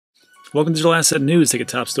Welcome to Digital Asset News. Take the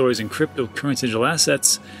top stories in cryptocurrency digital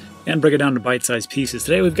assets and break it down to bite-sized pieces.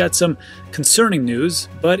 Today we've got some concerning news,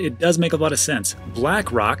 but it does make a lot of sense.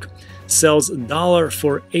 BlackRock sells dollar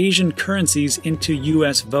for Asian currencies into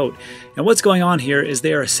US vote. And what's going on here is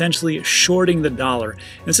they are essentially shorting the dollar.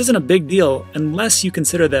 And this isn't a big deal unless you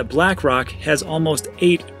consider that BlackRock has almost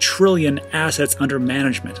 8 trillion assets under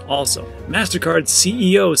management also. MasterCard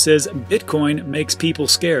CEO says Bitcoin makes people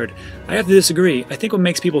scared. I have to disagree. I think what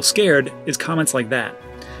makes people scared is comments like that.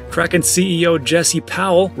 Kraken CEO Jesse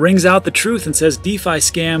Powell rings out the truth and says DeFi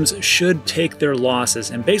scams should take their losses.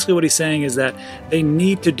 And basically what he's saying is that they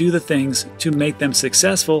need to do the things to make them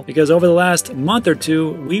successful, because over the last month or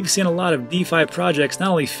two, we've seen a lot of DeFi projects not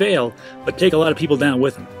only fail, but take a lot of people down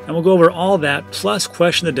with them. And we'll go over all that, plus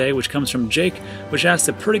question of the day, which comes from Jake, which asks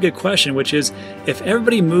a pretty good question, which is, if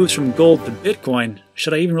everybody moves from gold to Bitcoin,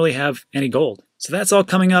 should I even really have any gold? So that's all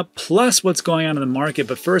coming up, plus what's going on in the market.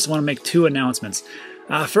 But first, I want to make two announcements.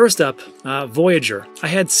 First up, Voyager. I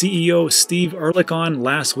had CEO Steve Ehrlich on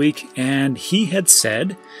last week, and he had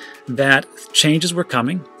said that changes were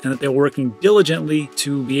coming and that they were working diligently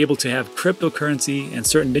to be able to have cryptocurrency and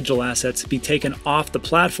certain digital assets be taken off the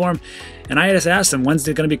platform. And I just asked him, when's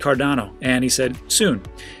it going to be Cardano? And he said, soon.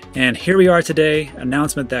 And here we are today,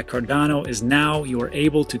 announcement that Cardano is now, you are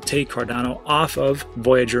able to take Cardano off of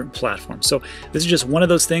Voyager platform. So this is just one of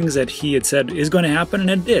those things that he had said is going to happen, and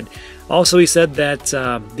it did. Also, he said that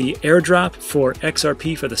the airdrop for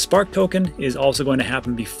XRP for the Spark token is also going to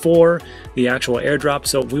happen before the actual airdrop.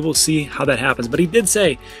 So we will see how that happens. But he did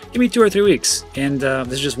say, give me 2 or 3 weeks. And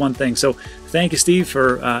this is just one thing. So thank you, Steve,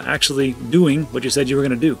 for actually doing what you said you were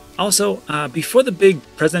going to do. Also, before the big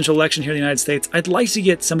presidential election here in the United States, I'd like to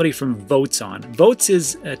get somebody from Votes on. Votes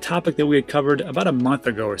is a topic that we had covered about a month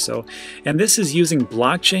ago or so. And this is using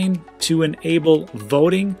blockchain to enable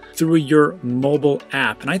voting through your mobile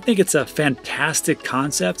app. And I think it's a fantastic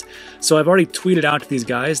concept. So I've already tweeted out to these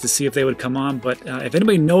guys to see if they would come on. But if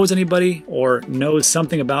anybody knows anybody or knows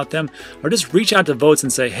something about them, or just reach out to Votes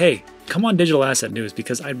and say, hey, come on Digital Asset News,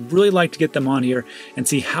 because I'd really like to get them on here and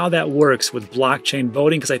see how that works with blockchain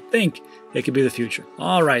voting, because I think it could be the future.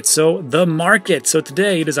 All right, so the market. So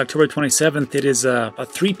today, it is October 27th. It is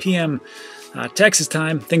about 3 p.m. Texas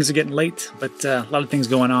time. Things are getting late, but a lot of things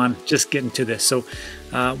going on. Just getting to this. So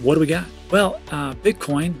what do we got? Well,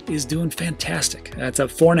 Bitcoin is doing fantastic. It's up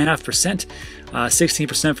 4.5%,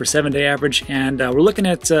 16% for 7-day average, and we're looking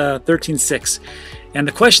at 13.6. And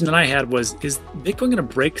the question that I had was, is Bitcoin going to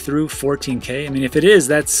break through 14K? I mean, if it is,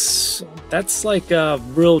 that's like a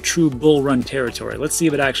real true bull run territory. Let's see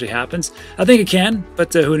if it actually happens. I think it can,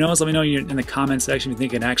 but who knows? Let me know in the comment section if you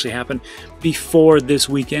think it can actually happen before this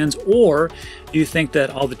weekend, or do you think that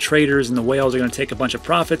all the traders and the whales are going to take a bunch of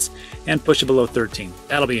profits and push it below 13?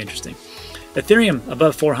 That'll be interesting. Ethereum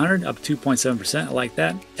above 400, up 2.7%. I like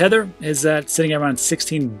that. Tether is sitting around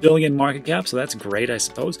 16 billion market cap, so that's great, I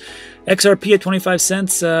suppose. XRP at 25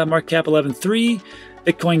 cents, market cap 11.3.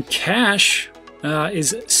 Bitcoin Cash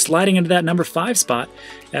is sliding into that number 5 spot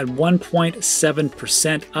at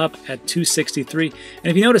 1.7%, up at 263.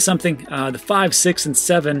 And if you notice something, the 5, 6, and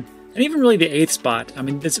 7, and even really the 8th spot, I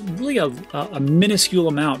mean, there's really a minuscule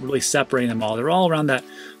amount really separating them all. They're all around that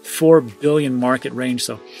 4 billion market range.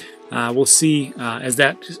 So we'll see as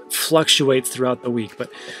that fluctuates throughout the week. But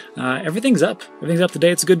everything's up. Everything's up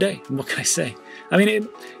today. It's a good day. What can I say? I mean,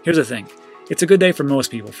 here's the thing. It's a good day for most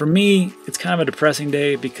people. For me, it's kind of a depressing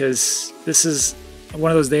day, because this is one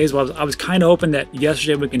of those days where I was kind of hoping that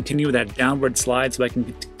yesterday would continue with that downward slide so I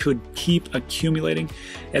could keep accumulating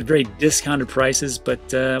at very discounted prices,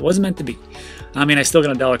 but it wasn't meant to be. I mean, I still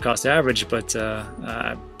got a dollar cost average, but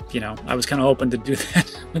you know, I was kind of hoping to do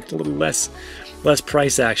that with a little less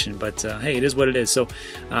price action, but hey, it is what it is. So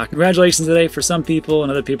congratulations today for some people,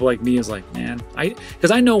 and other people like me is like, man,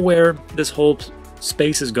 because I know where this whole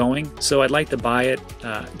space is going, so I'd like to buy it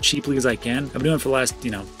cheaply as I can. I've been doing it for the last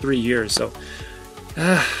 3 years, so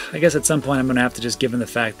I guess at some point I'm gonna have to just give in the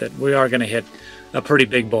fact that we are gonna hit a pretty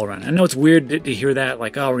big bull run. I know it's weird to hear that,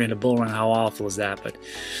 like, oh, we're gonna hit a bull run, how awful is that? But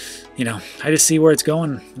you know, I just see where it's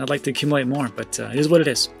going. I'd like to accumulate more, but it is what it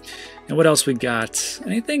is. And what else we got?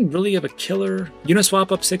 Anything really of a killer?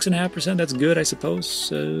 Uniswap up 6.5%. That's good, I suppose.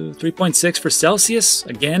 3.6 for Celsius.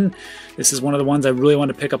 Again, this is one of the ones I really want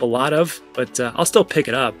to pick up a lot of, but I'll still pick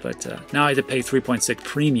it up. But now I have to pay 3.6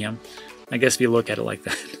 premium, I guess, if you look at it like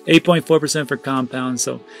that. 8.4% for Compound.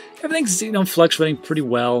 So everything's fluctuating pretty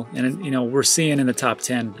well, and we're seeing in the top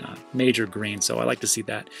 10 major green. So I like to see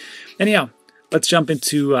that. Anyhow, let's jump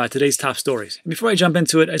into today's top stories. And before I jump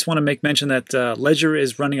into it, I just want to make mention that Ledger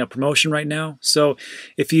is running a promotion right now. So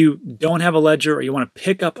if you don't have a Ledger or you want to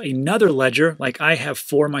pick up another Ledger, like I have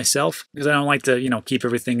 4 myself, because I don't like to, keep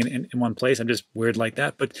everything in one place. I'm just weird like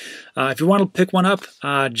that. But if you want to pick one up,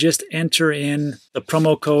 just enter in the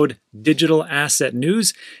promo code Digital Asset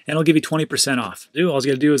News, and it'll give you 20% off. All you got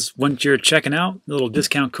to do is, once you're checking out, the little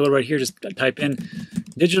discount code right here, just type in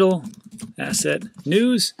Digital Asset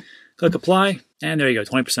News, click apply, and there you go,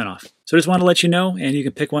 20% off. So I just want to let you know, and you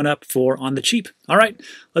can pick one up for on the cheap. All right,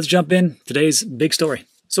 let's jump in today's big story.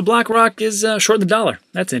 So BlackRock is shorting the dollar.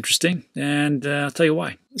 That's interesting, and I'll tell you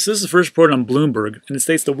why. So this is the first report on Bloomberg, and it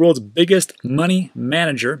states the world's biggest money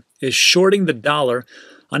manager is shorting the dollar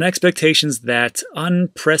on expectations that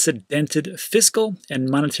unprecedented fiscal and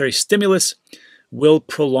monetary stimulus will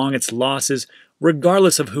prolong its losses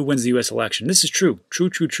regardless of who wins the U.S. election. This is true.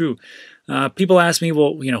 True. People ask me,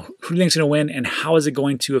 well, who do you think is going to win, and how is it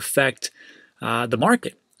going to affect the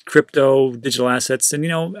market? Crypto, digital assets, and,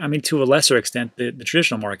 to a lesser extent, the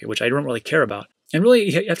traditional market, which I don't really care about. And really,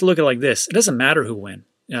 you have to look at it like this. It doesn't matter who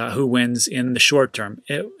wins in the short term.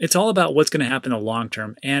 It's all about what's going to happen in the long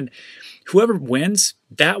term. And whoever wins,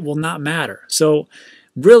 that will not matter. So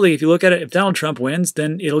really, if you look at it, if Donald Trump wins,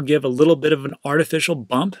 then it'll give a little bit of an artificial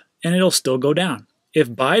bump, and it'll still go down. If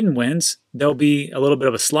Biden wins, there'll be a little bit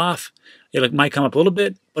of a slough. It might come up a little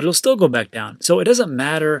bit, but it'll still go back down. So it doesn't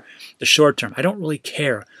matter the short term. I don't really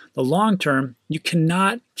care. The long term, you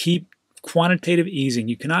cannot keep quantitative easing.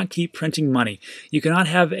 You cannot keep printing money. You cannot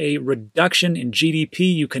have a reduction in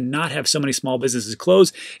GDP. You cannot have so many small businesses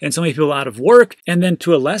close and so many people out of work. And then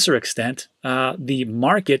to a lesser extent, the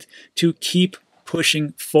market to keep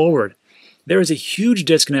pushing forward. There is a huge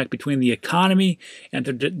disconnect between the economy and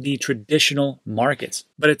the traditional markets.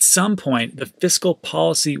 But at some point, the fiscal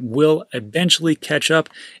policy will eventually catch up.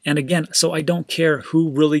 And again, so I don't care who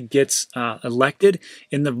really gets elected.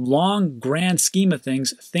 In the long, grand scheme of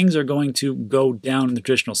things, things are going to go down in the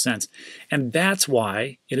traditional sense. And that's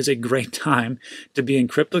why it is a great time to be in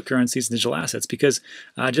cryptocurrencies and digital assets. Because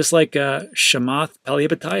just like Chamath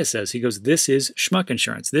Palihapitiya says, he goes, this is schmuck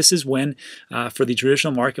insurance. This is when, for the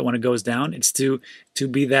traditional market, when it goes down, it's to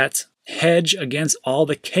be that hedge against all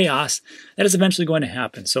the chaos that is eventually going to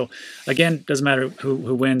happen. So again, doesn't matter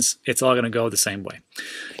who wins, it's all going to go the same way.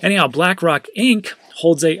 Anyhow, BlackRock Inc.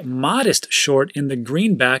 holds a modest short in the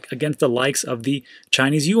greenback against the likes of the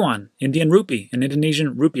Chinese yuan, Indian rupee, and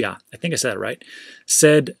Indonesian rupiah. I think I said it right.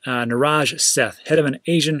 Said Niraj Seth, head of an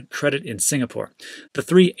Asian credit in Singapore. The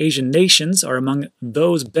 3 Asian nations are among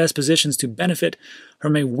those best positions to benefit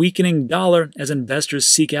from a weakening dollar as investors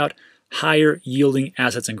seek out higher yielding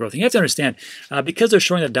assets and growth. And you have to understand, because they're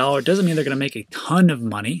shorting the dollar, it doesn't mean they're going to make a ton of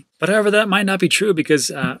money. But however, that might not be true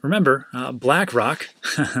because remember, BlackRock,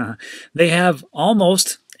 they have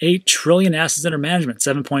almost 8 trillion assets under management,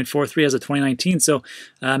 7.43 as of 2019. So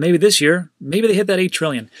maybe this year, maybe they hit that 8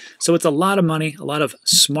 trillion. So it's a lot of money, a lot of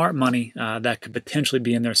smart money that could potentially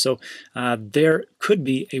be in there. So there could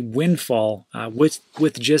be a windfall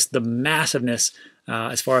with just the massiveness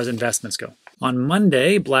as far as investments go. On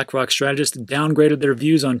Monday, BlackRock strategists downgraded their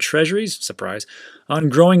views on treasuries, surprise, on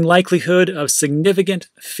growing likelihood of significant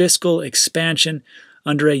fiscal expansion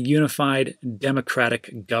under a unified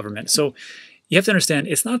democratic government. So you have to understand,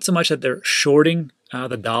 it's not so much that they're shorting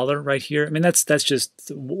the dollar right here. I mean, that's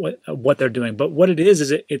just what they're doing. But what it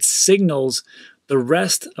is it signals the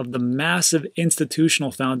rest of the massive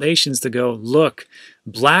institutional foundations to go, look,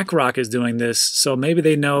 BlackRock is doing this, so maybe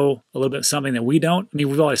they know a little bit something that we don't. I mean,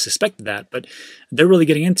 we've always suspected that, but they're really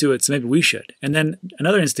getting into it, so maybe we should. And then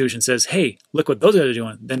another institution says, hey, look what those guys are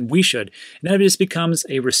doing, then we should. And then it just becomes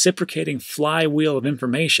a reciprocating flywheel of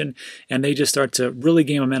information, and they just start to really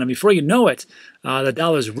gain momentum. Before you know it, the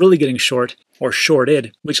dollar is really getting short or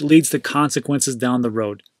shorted, which leads to consequences down the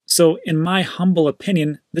road. So in my humble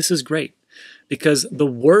opinion, this is great. Because the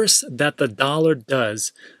worse that the dollar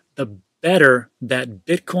does, the better that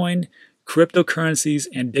Bitcoin, cryptocurrencies,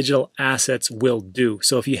 and digital assets will do.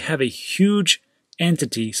 So if you have a huge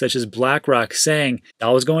entity such as BlackRock saying,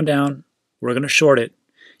 dollar's going down, we're going to short it,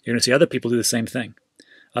 you're going to see other people do the same thing,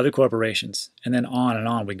 other corporations, and then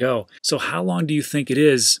on we go. So how long do you think it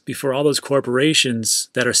is before all those corporations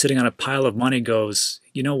that are sitting on a pile of money goes,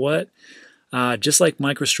 you know what? Just like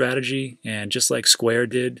MicroStrategy and just like Square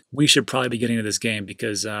did, we should probably be getting into this game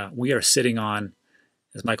because we are sitting on,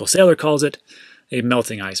 as Michael Saylor calls it, a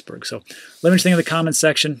melting iceberg. So let me just think in the comments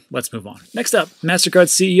section. Let's move on. Next up, MasterCard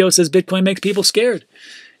CEO says Bitcoin makes people scared.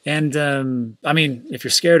 And I mean, if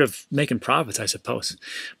you're scared of making profits, I suppose.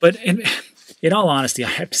 But In all honesty, I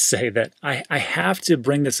have to say that I have to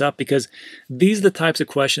bring this up because these are the types of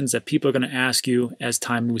questions that people are going to ask you as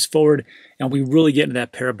time moves forward and we really get into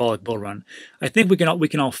that parabolic bull run. I think we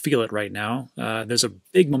can all feel it right now. There's a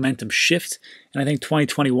big momentum shift, and I think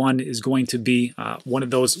 2021 is going to be just one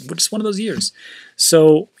of those years.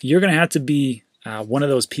 So you're going to have to be one of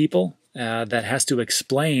those people that has to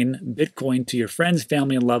explain Bitcoin to your friends,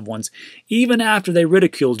 family, and loved ones, even after they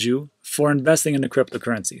ridiculed you for investing into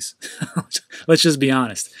cryptocurrencies. Let's just be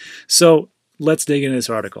honest. So let's dig into this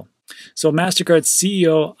article. So MasterCard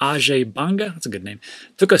CEO Ajay Banga, that's a good name,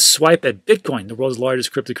 took a swipe at Bitcoin, the world's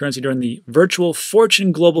largest cryptocurrency, during the virtual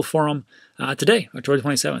Fortune Global Forum today, October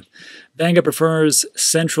 27th. Banga prefers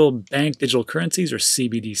central bank digital currencies, or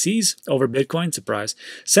CBDCs, over Bitcoin, surprise,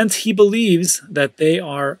 since he believes that they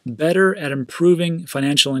are better at improving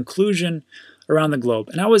financial inclusion around the globe.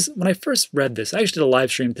 And when I first read this, I actually did a live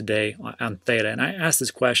stream today on Theta, and I asked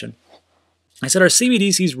this question. I said, are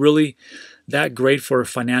CBDCs really that great for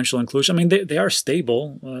financial inclusion? I mean, they are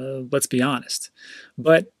stable, let's be honest.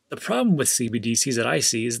 But the problem with CBDCs that I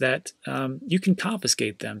see is that you can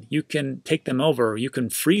confiscate them, you can take them over, you can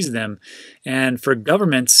freeze them. And for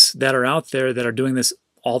governments that are out there that are doing this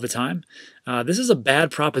all the time, this is a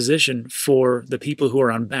bad proposition for the people who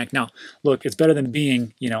are unbanked. Now, look, it's better than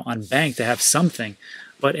being, unbanked to have something.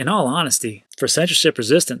 But in all honesty, for censorship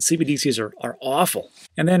resistant, CBDCs are awful.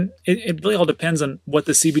 And then it really all depends on what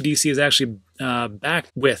the CBDC is actually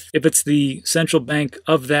backed with. If it's the central bank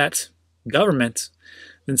of that government,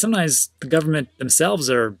 then sometimes the government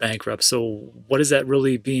themselves are bankrupt. So what is that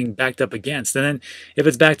really being backed up against? And then if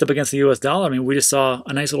it's backed up against the US dollar, I mean, we just saw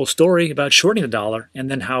a nice little story about shorting the dollar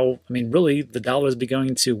and then how, I mean, really the dollar is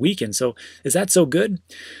beginning to weaken. So is that so good?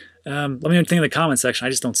 Let me know think in the comment section.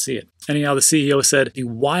 I just don't see it. Anyhow, the CEO said the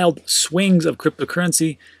wild swings of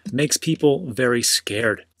cryptocurrency makes people very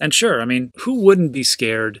scared. And sure, I mean, who wouldn't be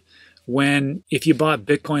scared when if you bought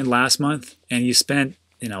Bitcoin last month and you spent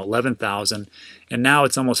 11,000 and now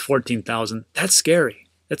it's almost 14,000? That's scary.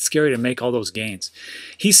 That's scary to make all those gains.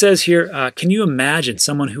 He says here, can you imagine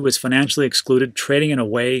someone who is financially excluded trading in a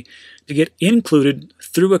way to get included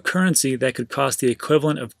through a currency that could cost the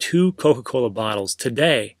equivalent of 2 Coca-Cola bottles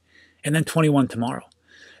today and then 21 tomorrow?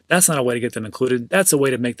 That's not a way to get them included. That's a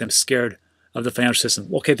way to make them scared of the financial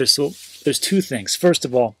system. Okay, there's two things. First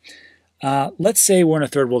of all, let's say we're in a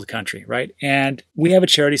third world country, right? And we have a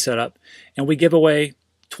charity set up and we give away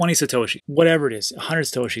 20 Satoshi, whatever it is, 100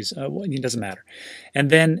 Satoshis, it doesn't matter. And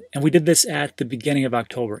we did this at the beginning of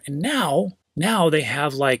October. And now they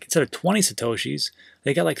have instead of 20 Satoshis,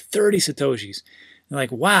 they got 30 Satoshis. They're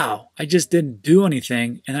wow, I just didn't do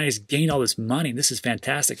anything and I just gained all this money. This is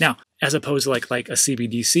fantastic. Now, as opposed to like a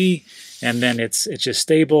CBDC, and then it's just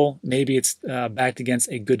stable. Maybe it's backed against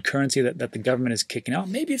a good currency that the government is kicking out.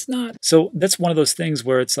 Maybe it's not. So that's one of those things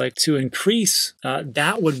where it's to increase,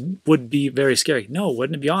 that would be very scary. No,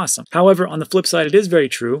 wouldn't it be awesome? However, on the flip side, it is very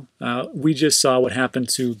true. We just saw what happened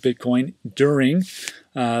to Bitcoin during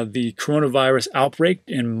the coronavirus outbreak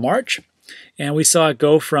in March. And we saw it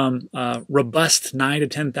go from robust 9 to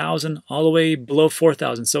 10,000 all the way below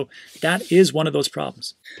 4,000. So that is one of those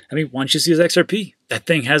problems. I mean, once you see his XRP, that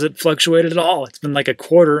thing hasn't fluctuated at all. It's been like a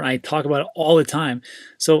quarter. I talk about it all the time.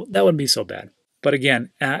 So that wouldn't be so bad. But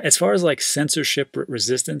again, as far as censorship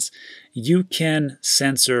resistance, you can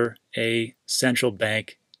censor a central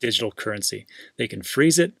bank digital currency. They can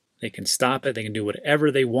freeze it. They can stop it. They can do whatever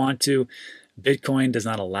they want to. Bitcoin does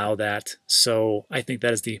not allow that. So I think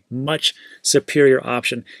that is the much superior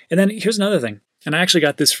option. And then here's another thing. And I actually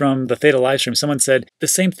got this from the Theta live stream. Someone said the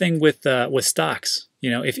same thing with stocks.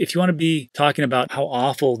 If you want to be talking about how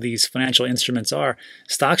awful these financial instruments are,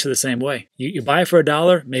 stocks are the same way. You buy it for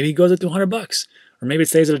 $1, maybe it goes up to $100. Or maybe it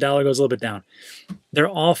stays at $1, goes a little bit down. They're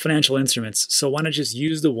all financial instruments, so why not just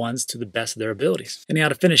use the ones to the best of their abilities? Anyhow,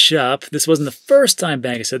 to finish up, this wasn't the first time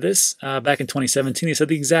Banga said this. Back in 2017, he said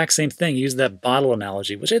the exact same thing. He used that bottle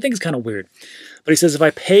analogy, which I think is kind of weird. But he says, if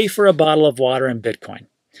I pay for a bottle of water in Bitcoin,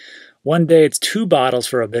 one day it's 2 bottles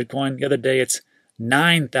for a Bitcoin, the other day it's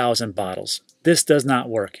 9,000 bottles. This does not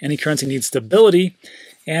work. Any currency needs stability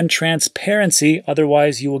and transparency,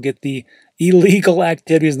 otherwise you will get the illegal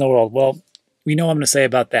activities in the world. Well, we know what I'm going to say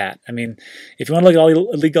about that. I mean, if you want to look at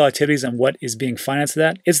all illegal activities and what is being financed with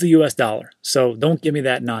that, it's the US dollar. So don't give me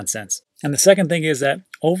that nonsense. And the second thing is that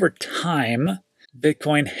over time,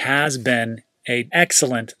 Bitcoin has been an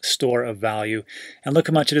excellent store of value. And look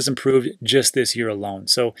how much it has improved just this year alone.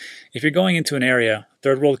 So if you're going into an area,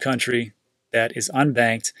 third world country, that is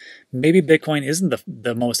unbanked. Maybe Bitcoin isn't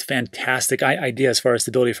the most fantastic idea as far as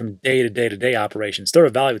stability from day to day to day operations. Store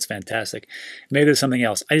of value, it's fantastic. Maybe there's something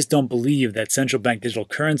else. I just don't believe that central bank digital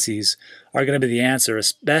currencies are going to be the answer,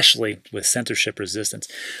 especially with censorship resistance.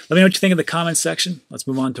 Let me know what you think in the comments section. Let's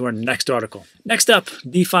move on to our next article. Next up,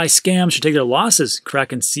 DeFi scams should take their losses,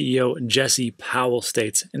 Kraken CEO Jesse Powell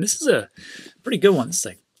states. And this is a pretty good one. This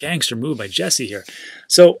is a gangster move by Jesse here.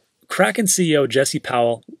 So Kraken CEO Jesse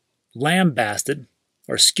Powell lambasted,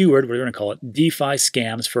 or skewered, whatever you want to call it, DeFi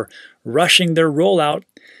scams for rushing their rollout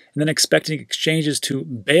and then expecting exchanges to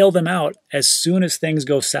bail them out as soon as things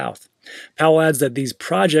go south. Powell adds that these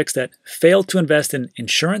projects that fail to invest in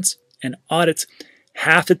insurance and audits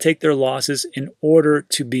have to take their losses in order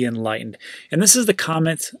to be enlightened. And this is the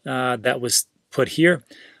comment that was put here.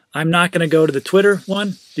 I'm not going to go to the Twitter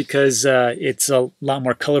one because it's a lot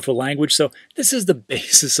more colorful language. So this is the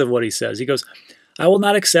basis of what he says. He goes, I will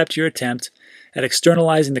not accept your attempt at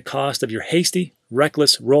externalizing the cost of your hasty,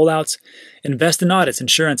 reckless rollouts. Invest in audits,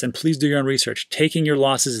 insurance, and please do your own research. Taking your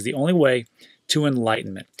losses is the only way to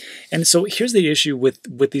enlightenment. And so here's the issue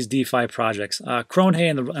with these DeFi projects. Kronhey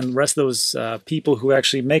and the rest of those people who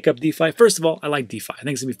actually make up DeFi. First of all, I like DeFi. I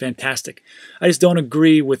think it's going to be fantastic. I just don't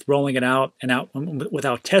agree with rolling it out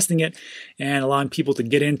without testing it and allowing people to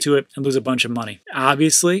get into it and lose a bunch of money.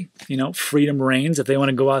 Obviously, you know, freedom reigns if they want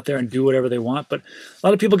to go out there and do whatever they want. But a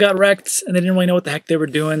lot of people got wrecked and they didn't really know what the heck they were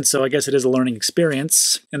doing. So I guess it is a learning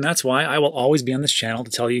experience. And that's why I will always be on this channel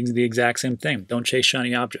to tell you the exact same thing. Don't chase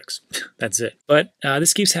shiny objects. That's it. But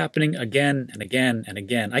this keeps happening again and again and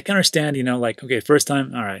again. I can understand, you know, like, okay, first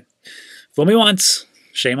time, all right, fool me once,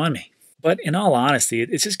 shame on me. But in all honesty,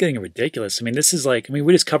 it's just getting ridiculous. I mean, this is like, I mean,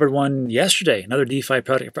 we just covered one yesterday, another DeFi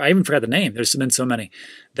project. I even forgot the name. There's been so many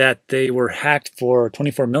that they were hacked for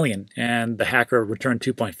 24 million and the hacker returned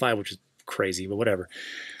 2.5, which is crazy, but whatever.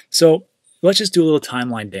 So let's just do a little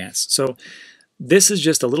timeline dance. So this is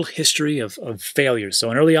just a little history of failures. So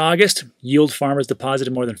in early August, Yield Farmers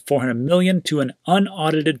deposited more than 400 million to an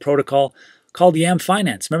unaudited protocol called Yam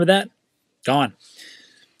Finance. Remember that? Gone.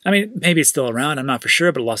 I mean, maybe it's still around. I'm not for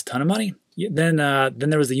sure, but it lost a ton of money. Then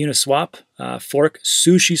there was the Uniswap fork,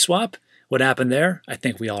 Sushi Swap. What happened there? I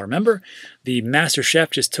think we all remember. The Master Chef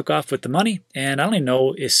just took off with the money. And I don't even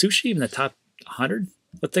know, is Sushi even the top 100?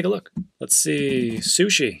 Let's take a look. Let's see.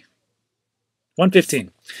 Sushi.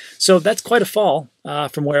 115. So that's quite a fall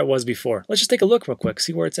from where it was before. Let's just take a look real quick,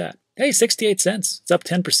 see where it's at. Hey, 68 cents. It's up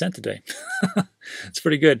 10% today. It's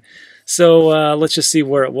pretty good. So let's just see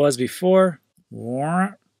where it was before.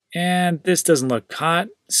 And this doesn't look hot.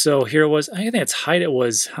 So here it was. I think its height, it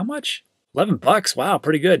was how much? 11 bucks. Wow,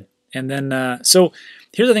 pretty good. And then, so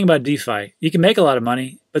here's the thing about DeFi. You can make a lot of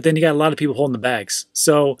money, but then you got a lot of people holding the bags.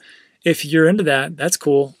 So if you're into that, that's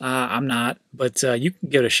cool. I'm not, but you can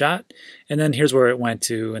give it a shot. And then here's where it went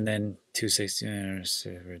to, and then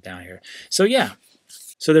 260 down here. So yeah,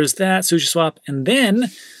 so there's that Sushi Swap, and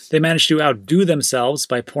then they managed to outdo themselves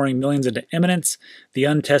by pouring millions into Eminence, the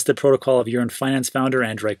untested protocol of Yearn Finance founder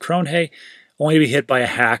Andrei Kronhey, only to be hit by a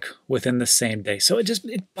hack within the same day. So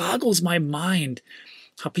it boggles my mind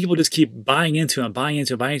how people just keep buying into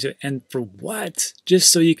it, and for what?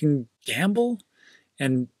 Just so you can gamble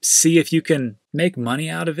and see if you can make money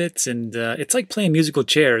out of it. And it's like playing musical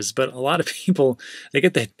chairs, but a lot of people, they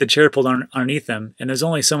get the chair pulled underneath them, and there's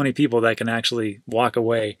only so many people that can actually walk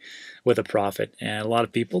away with a profit, and a lot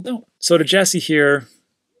of people don't. So to Jesse here,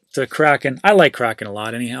 to Kraken, I like Kraken a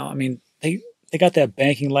lot anyhow. I mean, they got that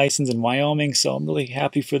banking license in Wyoming, so I'm really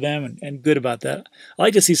happy for them and good about that. I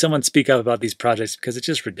like to see someone speak up about these projects because it's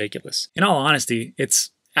just ridiculous. In all honesty, it's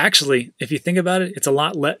actually, if you think about it, it's a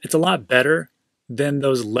lot better than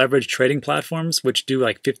those leveraged trading platforms, which do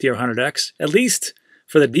like 50 or 100x. At least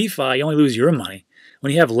for the DeFi, you only lose your money.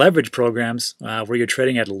 When you have leverage programs where you're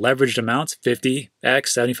trading at leveraged amounts, 50x,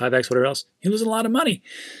 75x, whatever else, you lose a lot of money.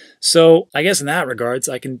 So I guess in that regards,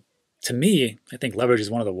 to me, I think leverage is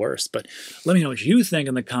one of the worst. But let me know what you think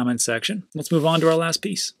in the comments section. Let's move on to our last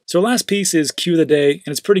piece. So our last piece is Q of the Day, and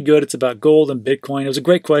it's pretty good. It's about gold and Bitcoin. It was a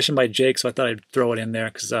great question by Jake, so I thought I'd throw it in there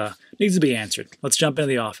because it needs to be answered. Let's jump into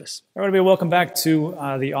the office. All right, everybody, welcome back to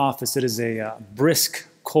the office. It is a brisk,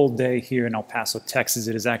 cold day here in El Paso, Texas.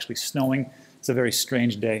 It is actually snowing. It's a very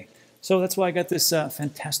strange day. So that's why I got this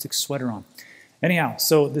fantastic sweater on. Anyhow,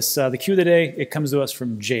 so this the Q of the Day, it comes to us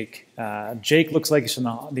from Jake. Jake looks like he's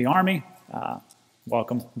from the Army.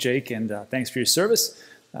 Welcome, Jake, and thanks for your service.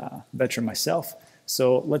 Veteran myself.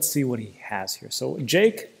 So let's see what he has here. So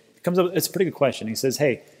Jake comes up, it's a pretty good question. He says,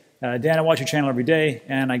 hey, Dan, I watch your channel every day,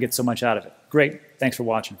 and I get so much out of it. Great, thanks for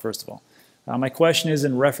watching, first of all. My question is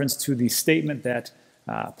in reference to the statement that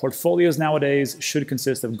portfolios nowadays should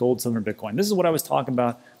consist of gold, silver, and Bitcoin. This is what I was talking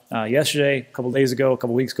about yesterday, a couple days ago, a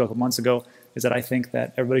couple weeks ago, a couple months ago, is that I think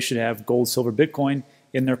that everybody should have gold, silver, Bitcoin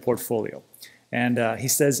in their portfolio. And he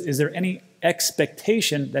says, is there any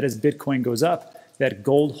expectation that as Bitcoin goes up, that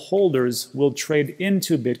gold holders will trade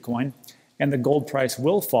into Bitcoin and the gold price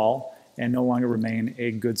will fall and no longer remain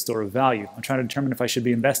a good store of value? I'm trying to determine if I should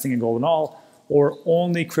be investing in gold at all or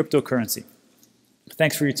only cryptocurrency.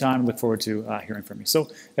 Thanks for your time. I look forward to hearing from you. So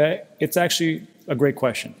it's actually a great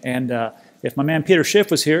question. And if my man Peter Schiff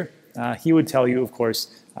was here, he would tell you, of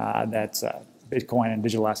course, that Bitcoin and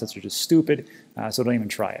digital assets are just stupid, so don't even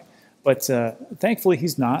try it. But thankfully,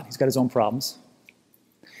 he's not. He's got his own problems.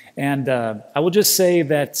 And I will just say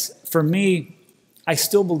that for me, I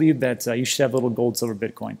still believe that you should have a little gold, silver,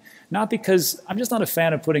 Bitcoin. Not because I'm just not a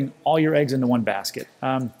fan of putting all your eggs into one basket.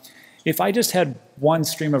 If I just had one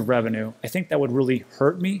stream of revenue, I think that would really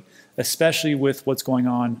hurt me, especially with what's going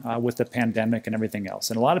on with the pandemic and everything else.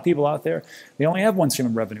 And a lot of people out there, they only have one stream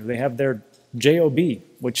of revenue. They have their JOB,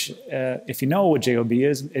 which if you know what JOB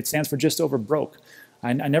is, it stands for just over broke.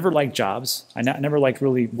 I never liked jobs. I never liked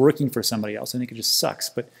really working for somebody else. I think it just sucks.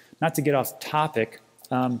 But not to get off topic,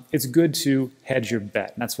 it's good to hedge your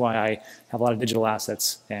bet. And that's why I have a lot of digital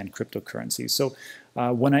assets and cryptocurrencies. So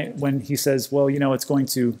when he says, well, you know, it's going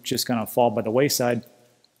to just kind of fall by the wayside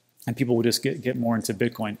and people will just get more into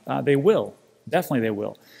Bitcoin, they will. Definitely they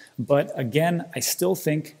will. But again, I still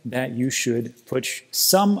think that you should put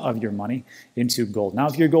some of your money into gold. Now,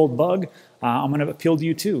 if you're a gold bug, I'm going to appeal to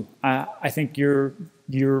you too. I think you're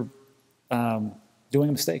doing a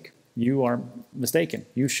mistake. You are mistaken.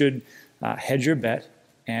 You should hedge your bet.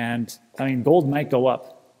 And I mean, gold might go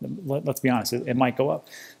up. Let's be honest, it might go up,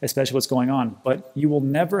 especially what's going on. But you will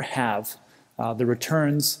never have the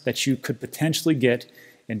returns that you could potentially get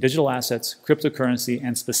in digital assets, cryptocurrency,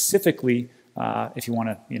 and specifically, if you want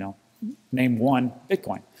to, you know, name one,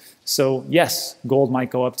 Bitcoin. So yes, gold might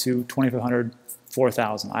go up to 2,500,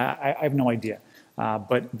 4,000. I have no idea.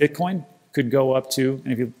 But Bitcoin could go up to,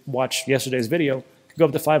 and if you watched yesterday's video, could go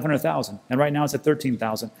up to 500,000. And right now it's at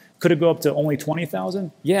 13,000. Could it go up to only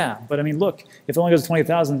 20,000? Yeah, but I mean, look, if it only goes to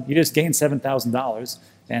 20,000, you just gained $7,000.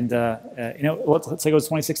 And you know, let's say it goes to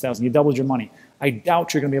 26,000. You doubled your money. I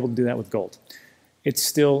doubt you're going to be able to do that with gold. It's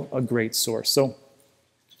still a great source. So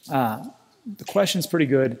the question's pretty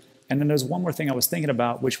good. And then there's one more thing I was thinking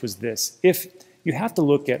about, which was this. If you have to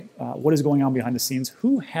look at what is going on behind the scenes,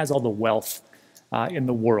 who has all the wealth in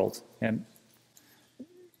the world? And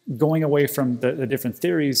going away from the different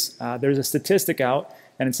theories, there's a statistic out,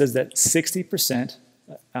 and it says that 60%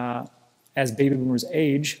 as baby boomers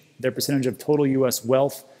age, their percentage of total U.S.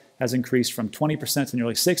 wealth has increased from 20% to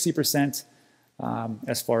nearly 60%.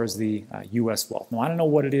 As far as the U.S. wealth. Now, I don't know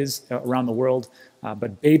what it is around the world,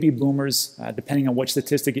 but baby boomers, depending on which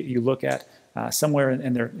statistic you look at, somewhere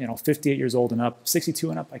in their 58 years old and up, 62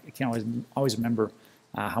 and up, I can't always remember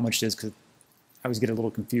how much it is because I always get a little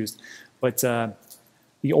confused. But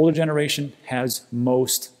the older generation has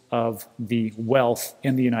most of the wealth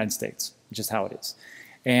in the United States, which is how it is.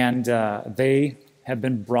 And they have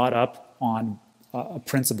been brought up on a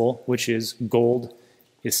principle, which is gold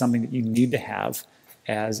is something that you need to have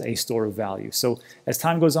as a store of value. So as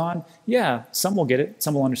time goes on, yeah, some will get it,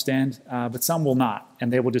 some will understand, but some will not,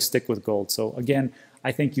 and they will just stick with gold. So again,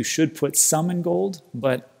 I think you should put some in gold,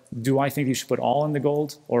 but do I think you should put all in the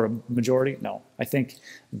gold or a majority? No, I think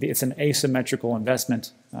it's an asymmetrical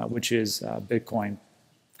investment, which is Bitcoin,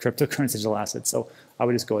 cryptocurrency, digital assets. So I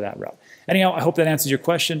would just go that route. Anyhow, I hope that answers your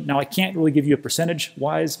question. Now, I can't really give you a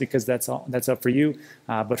percentage-wise because that's up for you.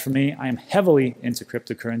 But for me, I am heavily into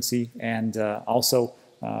cryptocurrency and also,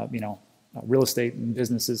 real estate and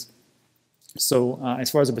businesses. So as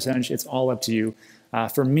far as a percentage, it's all up to you.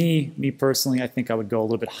 For me personally, I think I would go a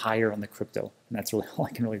little bit higher on the crypto. And that's really all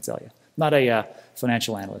I can really tell you. I'm not a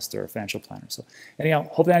financial analyst or a financial planner. So anyhow,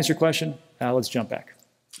 hope that answers your question. Let's jump back.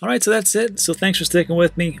 All right, so that's it. So thanks for sticking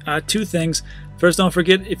with me. Two things. First, don't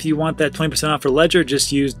forget, if you want that 20% off for Ledger,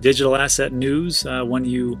 just use Digital Asset News when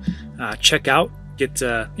you check out. Get,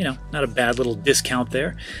 not a bad little discount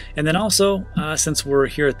there. And then also, since we're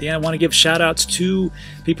here at the end, I want to give shout outs to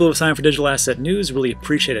people who have signed for Digital Asset News. Really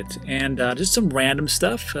appreciate it. And just some random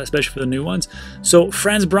stuff, especially for the new ones. So,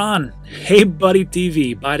 Franz Braun, Hey Buddy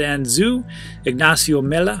TV, Baidan Zhu, Ignacio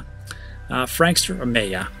Mela, Frankster, or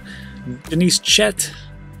Maya, Denise Chet,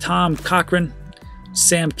 Tom Cochran,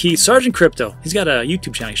 Sam Key, Sergeant Crypto. He's got a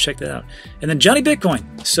YouTube channel. You should check that out. And then Johnny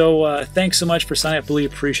Bitcoin. So thanks so much for signing up. Really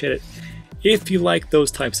appreciate it. If you like those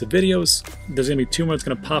types of videos, there's going to be two more that's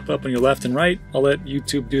going to pop up on your left and right. I'll let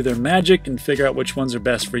YouTube do their magic and figure out which ones are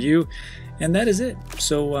best for you. And that is it.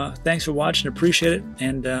 So thanks for watching. Appreciate it.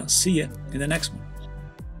 And see you in the next one.